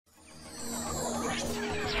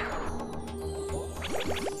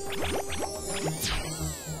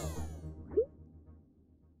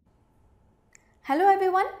Hello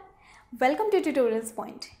everyone, welcome to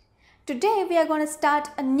TutorialsPoint. Today we are going to start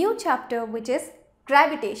a new chapter which is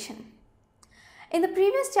Gravitation. In the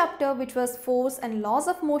previous chapter, which was Force and Laws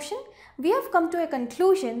of Motion, we have come to a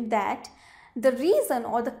conclusion that the reason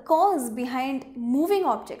or the cause behind moving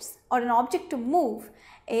objects or an object to move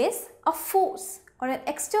is a force or an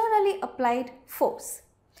externally applied force.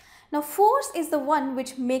 Now force is the one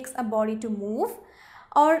which makes a body to move,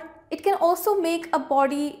 or it can also make a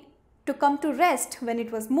body to come to rest when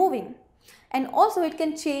it was moving, and also it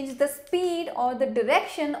can change the speed or the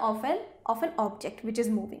direction of an object which is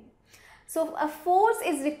moving. So a force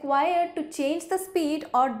is required to change the speed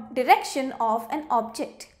or direction of an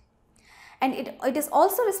object, and it is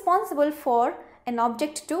also responsible for an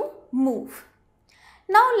object to move.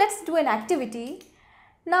 Now let's do an activity.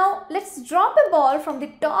 Now let's drop a ball from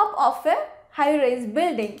the top of a high-rise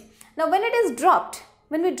building. Now when it is dropped,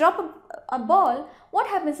 when we drop a ball, what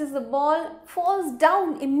happens is the ball falls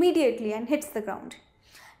down immediately and hits the ground.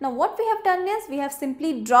 Now what we have done is we have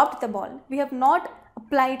simply dropped the ball. We have not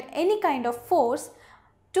applied any kind of force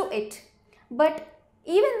to it. But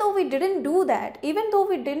even though we didn't do that, even though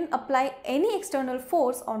we didn't apply any external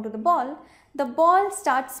force onto the ball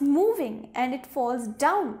starts moving and it falls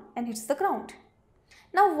down and hits the ground.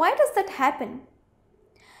 Now why does that happen?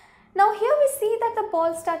 Now here we see that the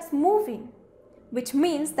ball starts moving, which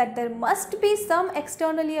means that there must be some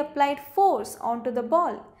externally applied force onto the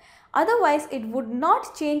ball. Otherwise, it would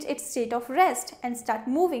not change its state of rest and start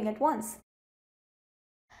moving at once.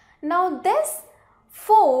 Now this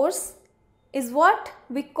force is what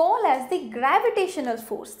we call as the gravitational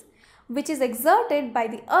force, which is exerted by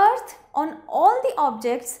the earth on all the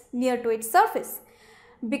objects near to its surface,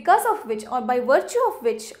 because of which, or by virtue of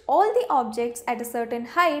which, all the objects at a certain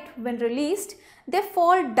height, when released, they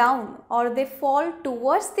fall down or they fall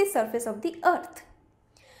towards the surface of the earth.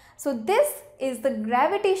 So this is the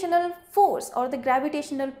gravitational force or the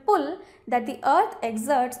gravitational pull that the earth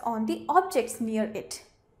exerts on the objects near it.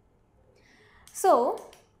 So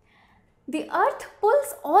the earth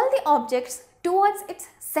pulls all the objects towards its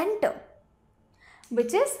center,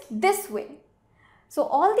 which is this way. So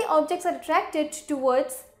all the objects are attracted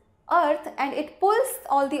towards earth and it pulls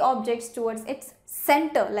all the objects towards its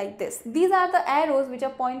center like this. These are the arrows which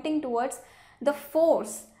are pointing towards the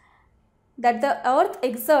force that the earth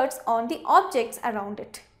exerts on the objects around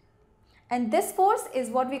it. And this force is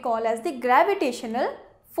what we call as the gravitational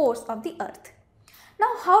force of the earth.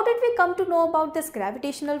 Now how did we come to know about this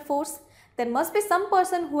gravitational force? There must be some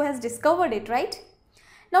person who has discovered it, right?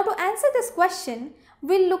 Now to answer this question,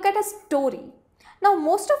 we'll look at a story. Now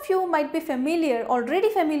most of you might be already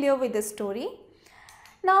familiar with this story.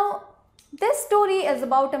 Now this story is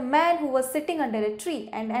about a man who was sitting under a tree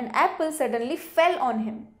and an apple suddenly fell on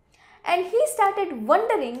him. And he started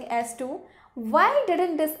wondering as to why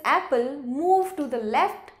didn't this apple move to the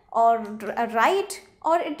left or right,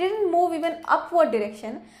 or it didn't move even upward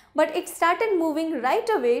direction, but it started moving right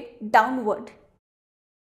away downward.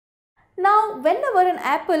 Now whenever an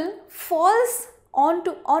apple falls on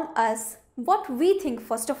us, what we think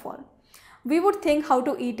first of all? We would think how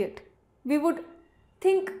to eat it. We would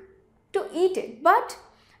think to eat it. But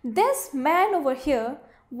this man over here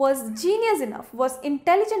was genius enough, was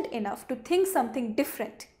intelligent enough to think something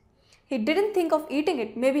different. He didn't think of eating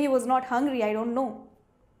it. Maybe he was not hungry, I don't know.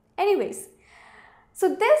 Anyways,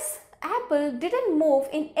 so this apple didn't move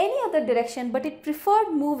in any other direction, but it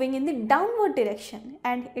preferred moving in the downward direction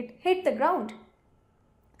and it hit the ground.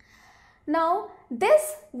 Now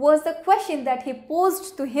this was the question that he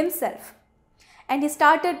posed to himself, and he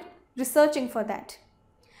started researching for that.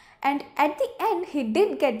 And at the end he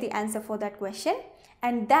did get the answer for that question,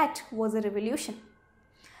 and that was a revolution.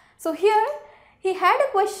 So here he had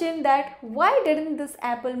a question that why didn't this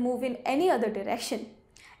apple move in any other direction?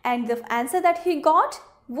 And the answer that he got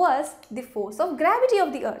was the force of gravity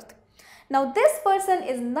of the earth. Now this person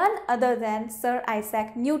is none other than Sir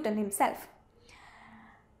Isaac Newton himself.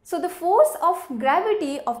 So the force of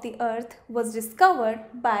gravity of the earth was discovered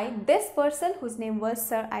by this person whose name was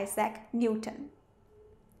Sir Isaac Newton.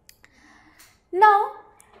 Now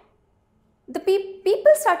the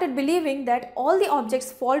people started believing that all the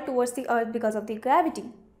objects fall towards the earth because of the gravity.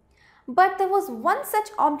 But there was one such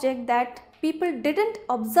object that people didn't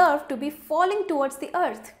observe to be falling towards the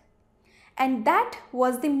earth, and that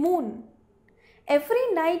was the moon.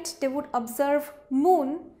 Every night they would observe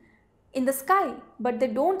moon in the sky, but they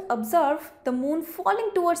don't observe the moon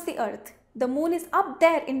falling towards the earth. The moon is up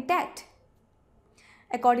there intact,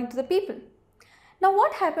 according to the people. Now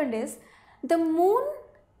what happened is, the moon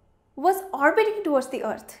was orbiting towards the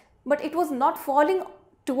earth, but it was not falling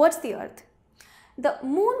towards the earth. the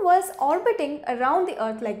moon was orbiting around the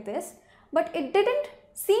earth like this, but it didn't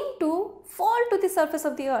seem to fall to the surface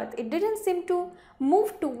of the earth. It didn't seem to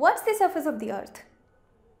move towards the surface of the earth.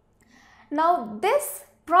 Now this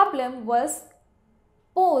problem was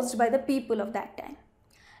posed by the people of that time.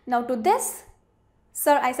 Now to this,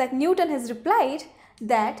 Sir Isaac Newton has replied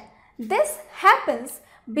that this happens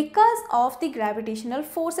because of the gravitational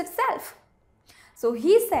force itself. So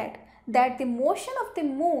he said that the motion of the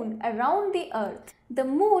moon around the earth, the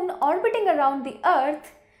moon orbiting around the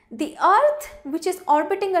earth which is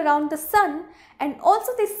orbiting around the sun, and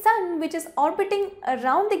also the sun which is orbiting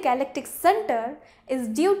around the galactic center is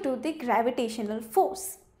due to the gravitational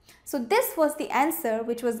force. So this was the answer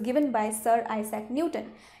which was given by Sir Isaac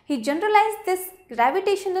Newton. He generalized this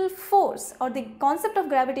gravitational force or the concept of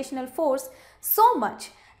gravitational force so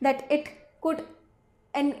much that it could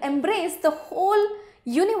embrace the whole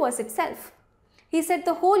universe itself. He said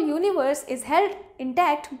the whole universe is held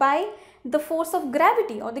intact by the force of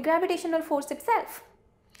gravity or the gravitational force itself.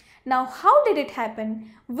 Now how did it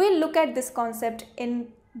happen? We'll look at this concept in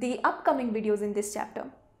the upcoming videos in this chapter.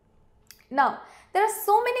 Now there are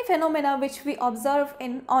so many phenomena which we observe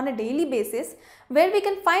on a daily basis where we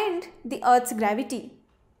can find the Earth's gravity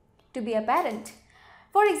to be apparent.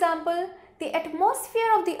 For example, the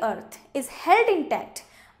atmosphere of the Earth is held intact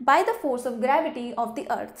by the force of gravity of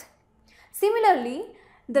the Earth. Similarly,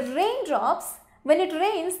 the raindrops, when it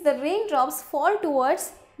rains, the raindrops fall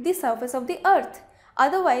towards the surface of the Earth.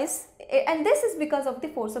 Otherwise, and this is because of the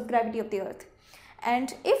force of gravity of the Earth.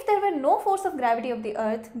 And if there were no force of gravity of the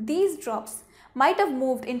Earth, these drops might have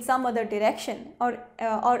moved in some other direction or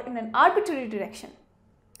in an arbitrary direction.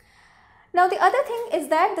 Now the other thing is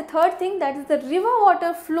that the third thing, that is the river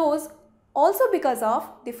water flows also because of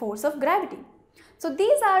the force of gravity. So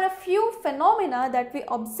these are a few phenomena that we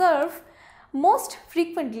observe most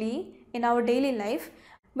frequently in our daily life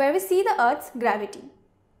where we see the Earth's gravity.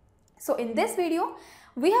 So in this video,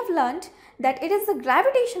 we have learnt that it is the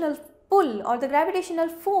gravitational pull or the gravitational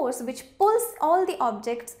force which pulls all the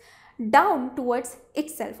objects down towards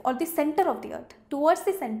itself or the center of the Earth, towards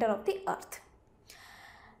the center of the Earth.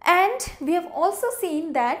 And we have also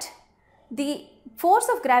seen that the force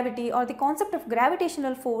of gravity or the concept of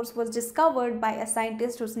gravitational force was discovered by a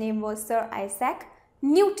scientist whose name was Sir Isaac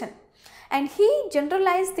Newton. And he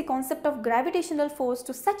generalized the concept of gravitational force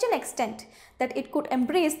to such an extent that it could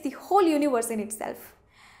embrace the whole universe in itself.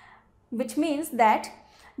 Which means that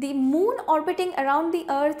the moon orbiting around the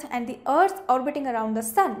Earth and the Earth orbiting around the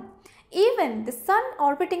sun, even the sun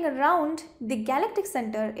orbiting around the galactic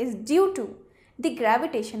center is due to the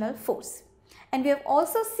gravitational force. And we have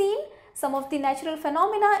also seen some of the natural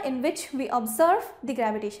phenomena in which we observe the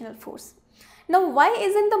gravitational force. Now why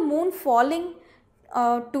isn't the moon falling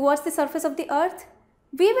towards the surface of the Earth?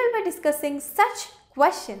 We will be discussing such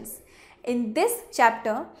questions in this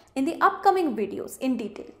chapter in the upcoming videos in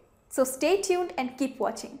detail. So stay tuned and keep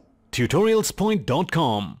watching.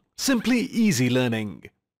 TutorialsPoint.com. Simply easy learning.